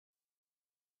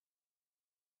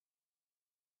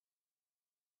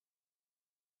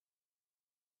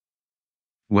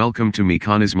Welcome to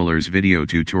Mechanismler's video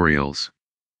tutorials.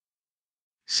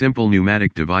 Simple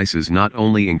pneumatic devices not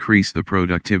only increase the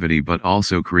productivity but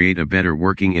also create a better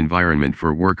working environment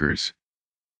for workers.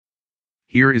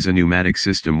 Here is a pneumatic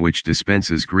system which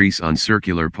dispenses grease on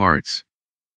circular parts.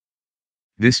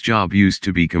 This job used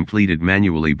to be completed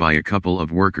manually by a couple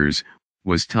of workers,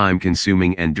 was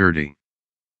time-consuming and dirty.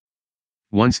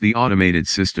 Once the automated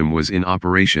system was in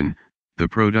operation, the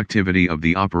productivity of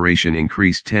the operation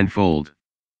increased tenfold.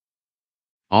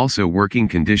 Also, working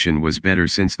condition was better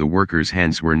since the workers'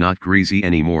 hands were not greasy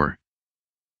anymore.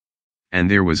 And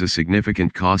there was a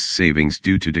significant cost savings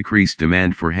due to decreased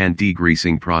demand for hand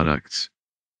degreasing products.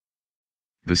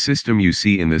 The system you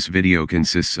see in this video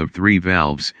consists of 3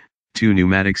 valves, 2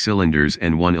 pneumatic cylinders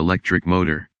and 1 electric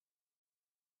motor.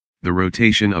 The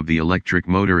rotation of the electric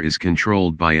motor is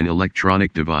controlled by an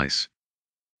electronic device.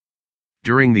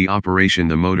 During the operation,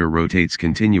 the motor rotates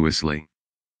continuously.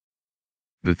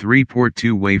 The 3-port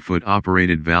 2-way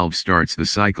foot-operated valve starts the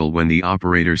cycle when the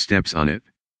operator steps on it.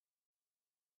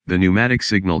 The pneumatic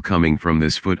signal coming from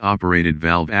this foot-operated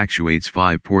valve actuates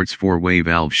 5 ports 4-way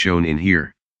valve shown in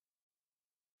here.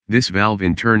 This valve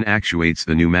in turn actuates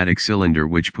the pneumatic cylinder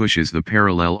which pushes the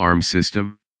parallel arm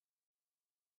system.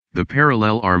 The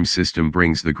parallel arm system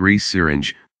brings the grease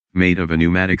syringe, made of a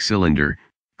pneumatic cylinder,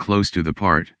 close to the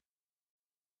part.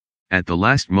 At the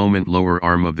last moment, lower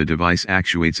arm of the device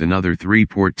actuates another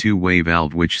 3-port 2-way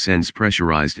valve which sends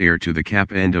pressurized air to the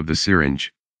cap end of the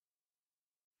syringe.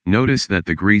 Notice that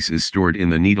the grease is stored in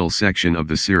the needle section of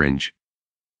the syringe.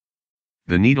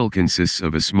 The needle consists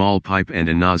of a small pipe and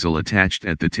a nozzle attached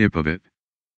at the tip of it.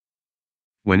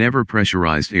 Whenever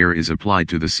pressurized air is applied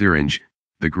to the syringe,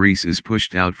 the grease is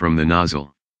pushed out from the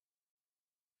nozzle.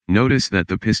 Notice that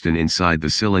the piston inside the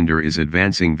cylinder is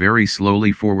advancing very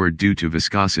slowly forward due to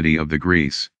viscosity of the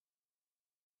grease.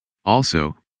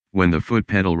 Also, when the foot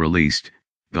pedal released,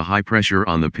 the high pressure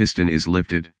on the piston is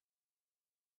lifted.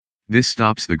 This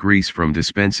stops the grease from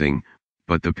dispensing,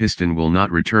 but the piston will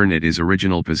not return its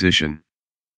original position.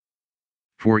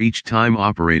 For each time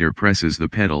operator presses the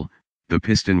pedal, the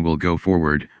piston will go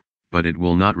forward, but it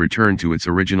will not return to its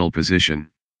original position.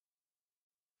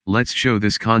 Let's show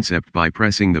this concept by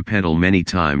pressing the pedal many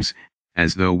times,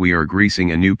 as though we are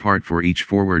greasing a new part for each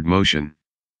forward motion.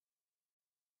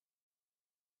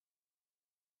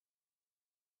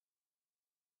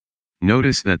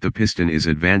 Notice that the piston is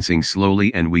advancing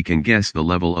slowly and we can guess the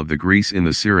level of the grease in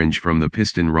the syringe from the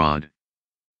piston rod.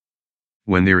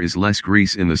 When there is less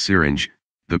grease in the syringe,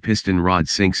 the piston rod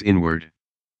sinks inward.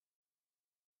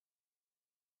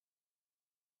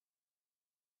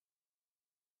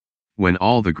 When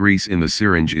all the grease in the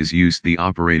syringe is used, the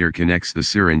operator connects the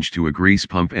syringe to a grease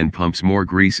pump and pumps more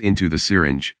grease into the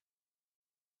syringe.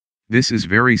 This is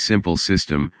very simple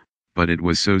system, but it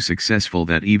was so successful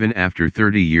that even after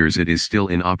 30 years it is still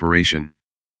in operation.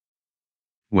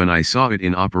 When I saw it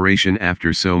in operation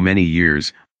after so many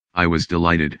years, I was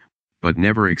delighted, but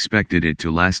never expected it to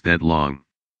last that long.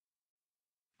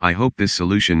 I hope this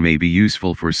solution may be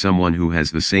useful for someone who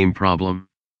has the same problem.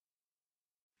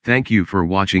 Thank you for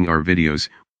watching our videos.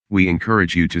 We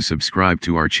encourage you to subscribe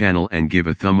to our channel and give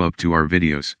a thumb up to our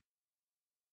videos.